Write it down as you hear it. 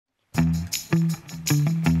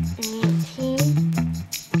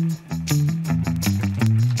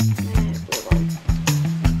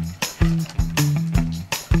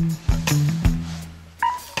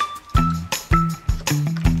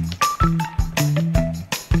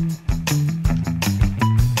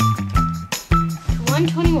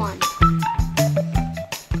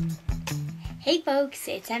folks,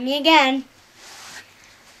 it's me again.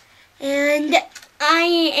 And I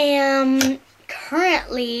am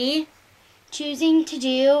currently choosing to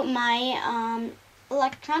do my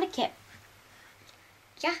electronic kit.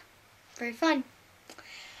 Yeah, very fun.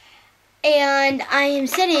 And I am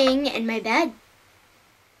sitting in my bed.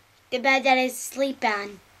 The bed that I sleep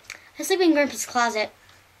on. I sleep in Grandpa's closet.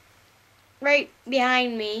 Right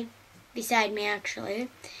behind me, beside me actually,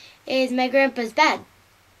 is my grandpa's bed.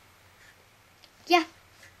 Yeah.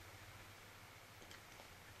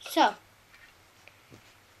 So,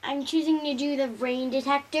 I'm choosing to do the rain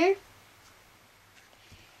detector.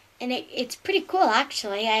 And it's pretty cool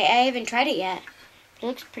actually. I haven't tried it yet. It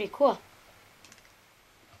looks pretty cool.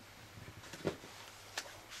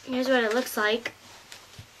 Here's what it looks like.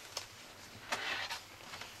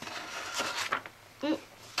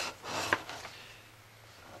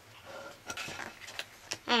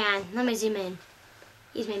 Hang on, let me zoom in.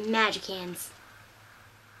 Use my magic hands.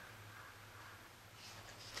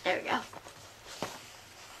 There we go.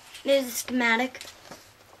 There's a schematic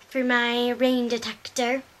for my rain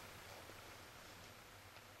detector.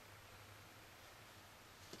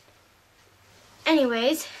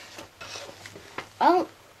 Anyways, well,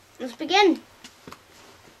 let's begin.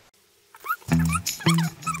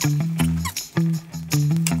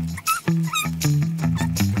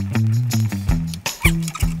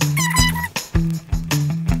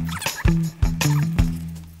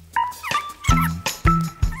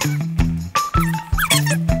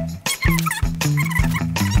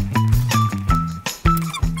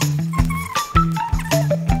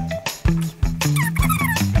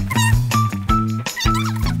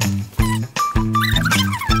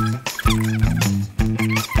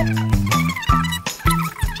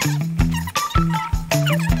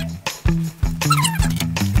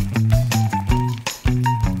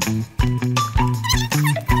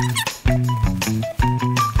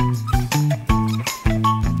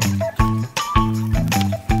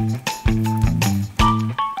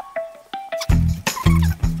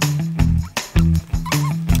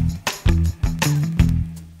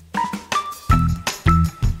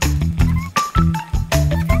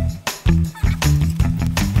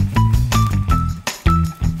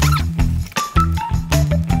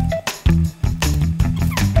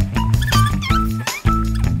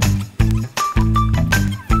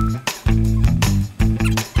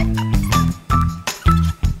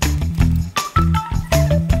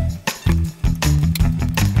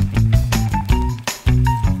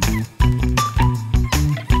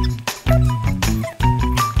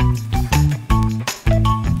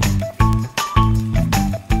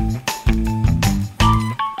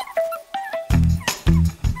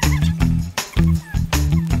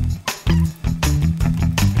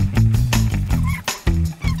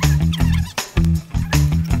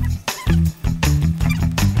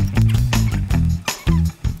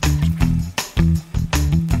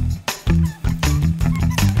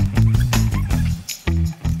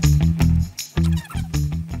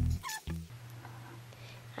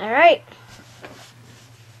 Alright,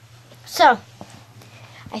 so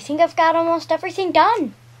I think I've got almost everything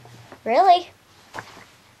done, really.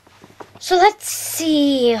 So let's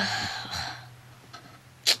see,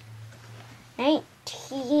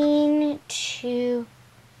 19 to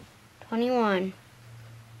 21,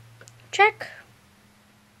 check.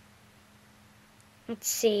 Let's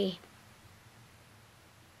see.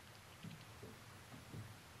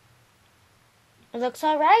 It looks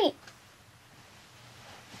alright.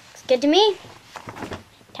 Looks good to me.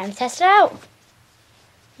 Time to test it out.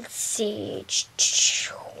 Let's see.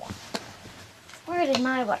 Where did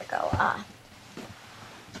my water go?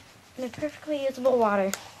 My perfectly usable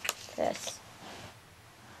water. This.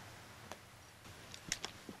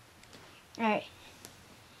 Alright.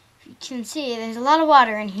 You can see there's a lot of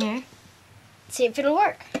water in here. Let's see if it'll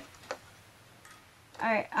work.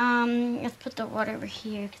 Alright, let's put the water over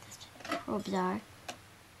here because that's where the probes are.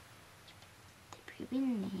 The probe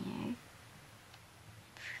in there.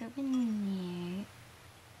 Probe in there.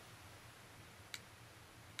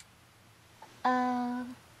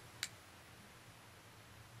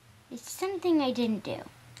 It's something I didn't do.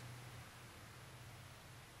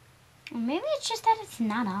 Or maybe it's just that it's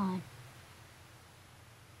not on.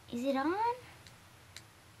 Is it on?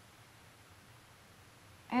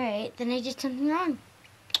 Alright, then I did something wrong.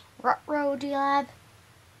 Ruh-roh, D-Lab.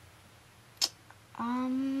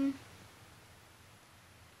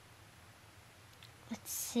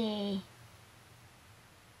 Let's see.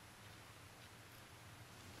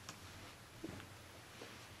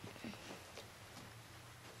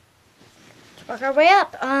 Let's work our way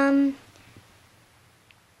up.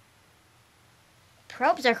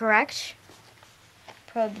 Probes are correct.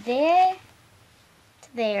 Probe there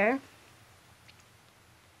to there.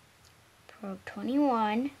 Probe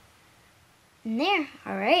 21. And there.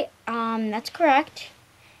 Alright. That's correct.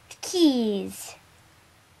 The keys.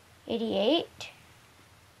 88.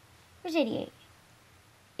 Where's 88?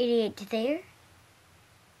 88 to there.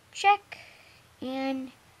 Check.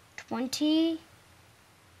 And 20.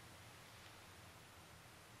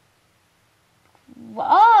 Whoa,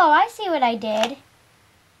 I see what I did.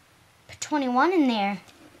 Put 21 in there.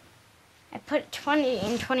 I put 20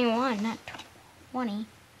 in 21, not 20.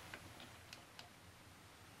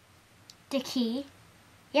 The key.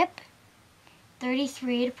 Yep.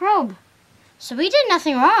 33 to probe. So we did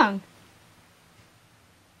nothing wrong.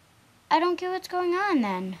 I don't get what's going on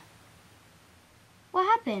then. What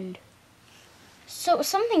happened? So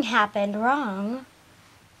something happened wrong.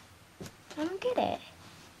 I don't get it.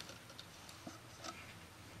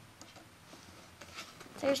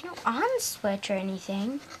 There's no on switch or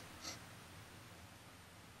anything.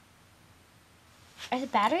 Are the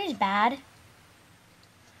batteries bad?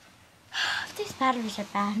 If these batteries are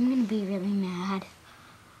bad, I'm gonna be really mad.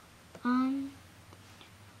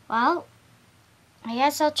 Well, I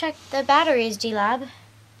guess I'll check the batteries, D-Lab.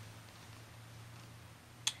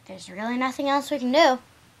 There's really nothing else we can do.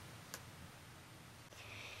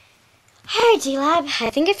 Alright, D-Lab,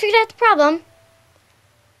 I think I figured out the problem.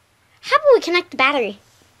 How about we connect the battery?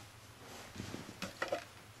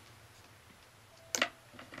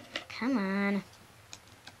 Come on.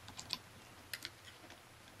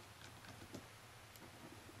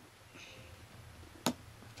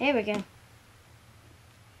 There we go.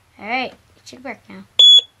 Alright, it should work now.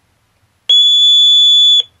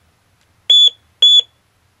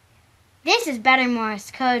 This is better Morse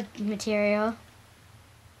code material.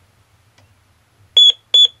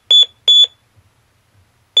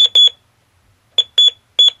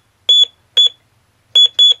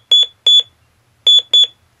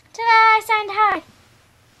 Ta-da! I signed high.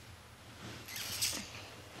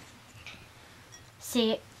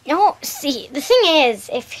 See, no, see, the thing is,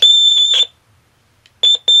 if...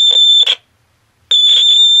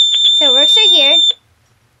 So it works right here.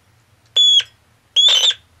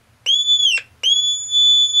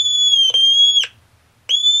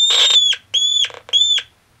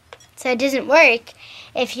 So it doesn't work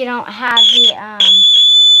if you don't have the,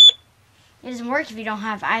 it doesn't work if you don't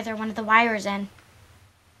have either one of the wires in.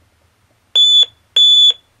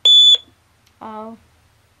 Oh.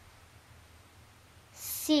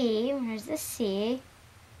 C, where's the C?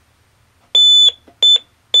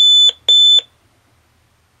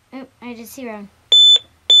 Oh, I did C wrong.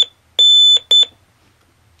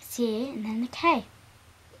 C, and then the K.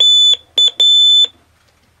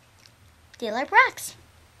 Dealer rocks.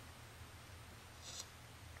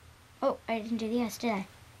 Oh, I didn't do the S, did I?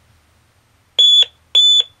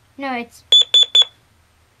 No, it's...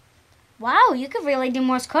 Wow, you could really do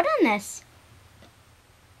Morse code on this.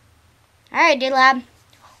 Alright, D-Lab.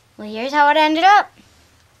 Well, here's how it ended up.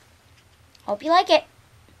 Hope you like it.